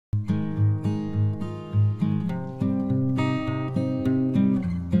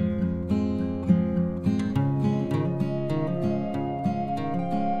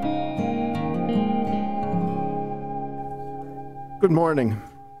Good morning.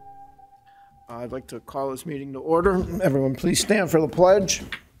 I'd like to call this meeting to order. Everyone please stand for the pledge.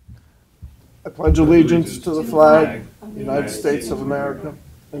 I pledge allegiance to the flag of the United States of America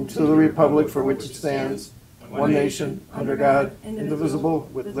and to the republic for which it stands, one nation, under God, indivisible,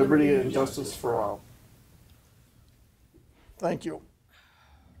 with liberty and justice for all. Thank you.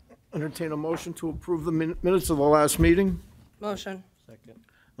 Entertain a motion to approve the minutes of the last meeting. Motion. Second.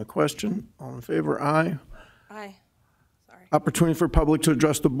 A question? All in favor? Aye. Aye. Sorry. Opportunity for public to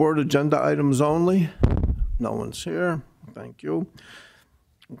address the board, agenda items only. No one's here. Thank you.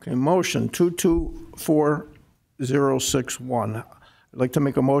 Okay, motion 224061. I'd like to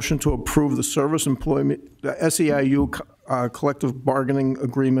make a motion to approve the service employment, the SEIU collective bargaining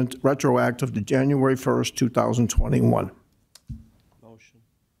agreement retroactive to January 1st, 2021.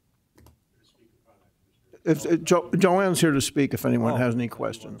 If Joanne's here to speak if anyone has any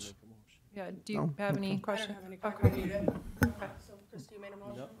questions. Yeah, do you have any questions? I don't have any questions. Okay, so Christy made a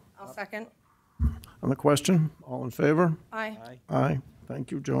motion. I'll second. On the question, all in favor? Aye. Aye.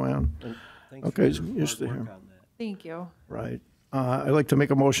 Thank you, Joanne. Okay, so you're still here. Thank you. Right. I'd like to make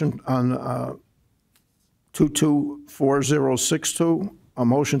a motion on 224062, a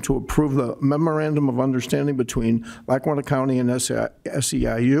motion to approve the memorandum of understanding between Lackawanna County and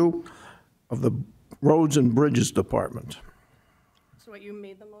SEIU of the Roads and Bridges Department. So what, you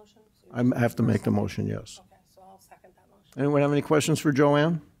made the motion? So I have to make the motion, yes. Okay, so I'll second that motion. Anyone have any questions for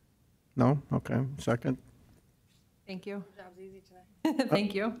Joanne? No? Okay, second. Thank you. Your job's easy today.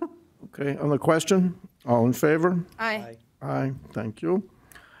 Thank you. Okay, on the question, all in favor? Aye. Aye, thank you.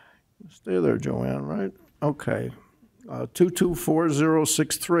 Stay there, Joanne, right? Okay.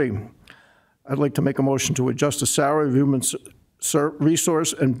 224063. I'd like to make a motion to adjust the salary of human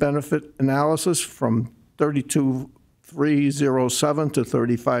resource and benefit analysis from 32,307 to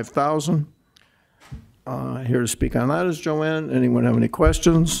 35,000. Here to speak on that is Joanne. Anyone have any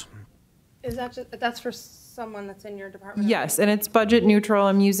questions? Is that just, that's for someone that's in your department? Yes, and it's budget neutral.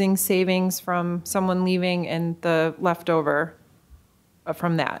 I'm using savings from someone leaving and the leftover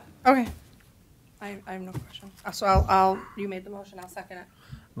from that. Okay. I have no questions. So you made the motion, I'll second it.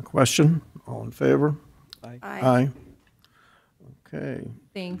 A question? All in favor? Aye. Aye. Okay.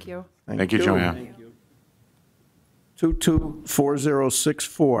 Thank you. Thank you, Joanne.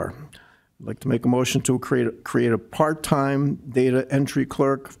 224064. I'd like to make a motion to create a part-time data entry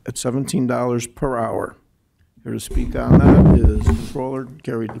clerk at $17 per hour. Here to speak on that is Controller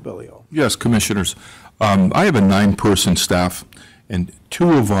Gary DeBellio. Yes, Commissioners. I have a 9-person staff, and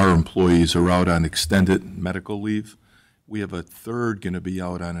 2 of our employees are out on extended medical leave. We have a 3rd going to be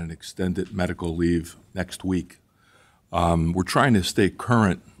out on an extended medical leave next week. We're trying to stay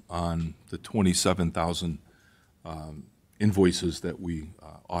current on the 27,000 invoices that we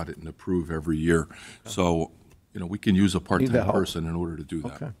audit and approve every year. So, we can use a part-time person in order to do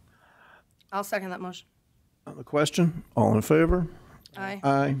that. Okay. I'll second that motion. On the question, all in favor? Aye.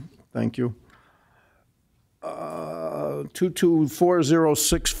 Aye. Thank you.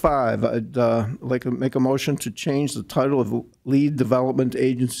 224065. I'd like to make a motion to change the title of lead development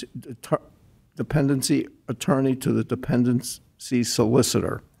agency dependency attorney to the dependency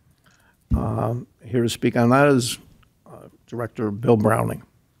solicitor. Here to speak on that is Director Bill Browning.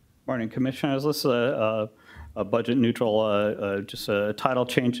 Morning, Commissioners. This is a budget neutral, just a title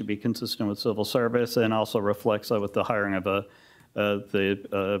change to be consistent with civil service, and also reflects with the hiring of the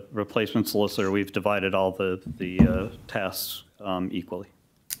replacement solicitor. We've divided all the tasks equally.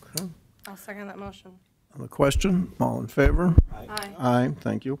 Okay. I'll second that motion. On the question, all in favor? Aye. Aye,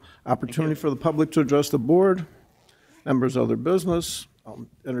 thank you. Opportunity for the public to address the board. Members, other business. I'll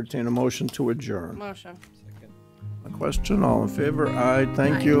entertain a motion to adjourn. Motion. A question, all in favor? Aye,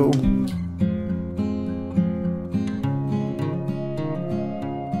 thank you.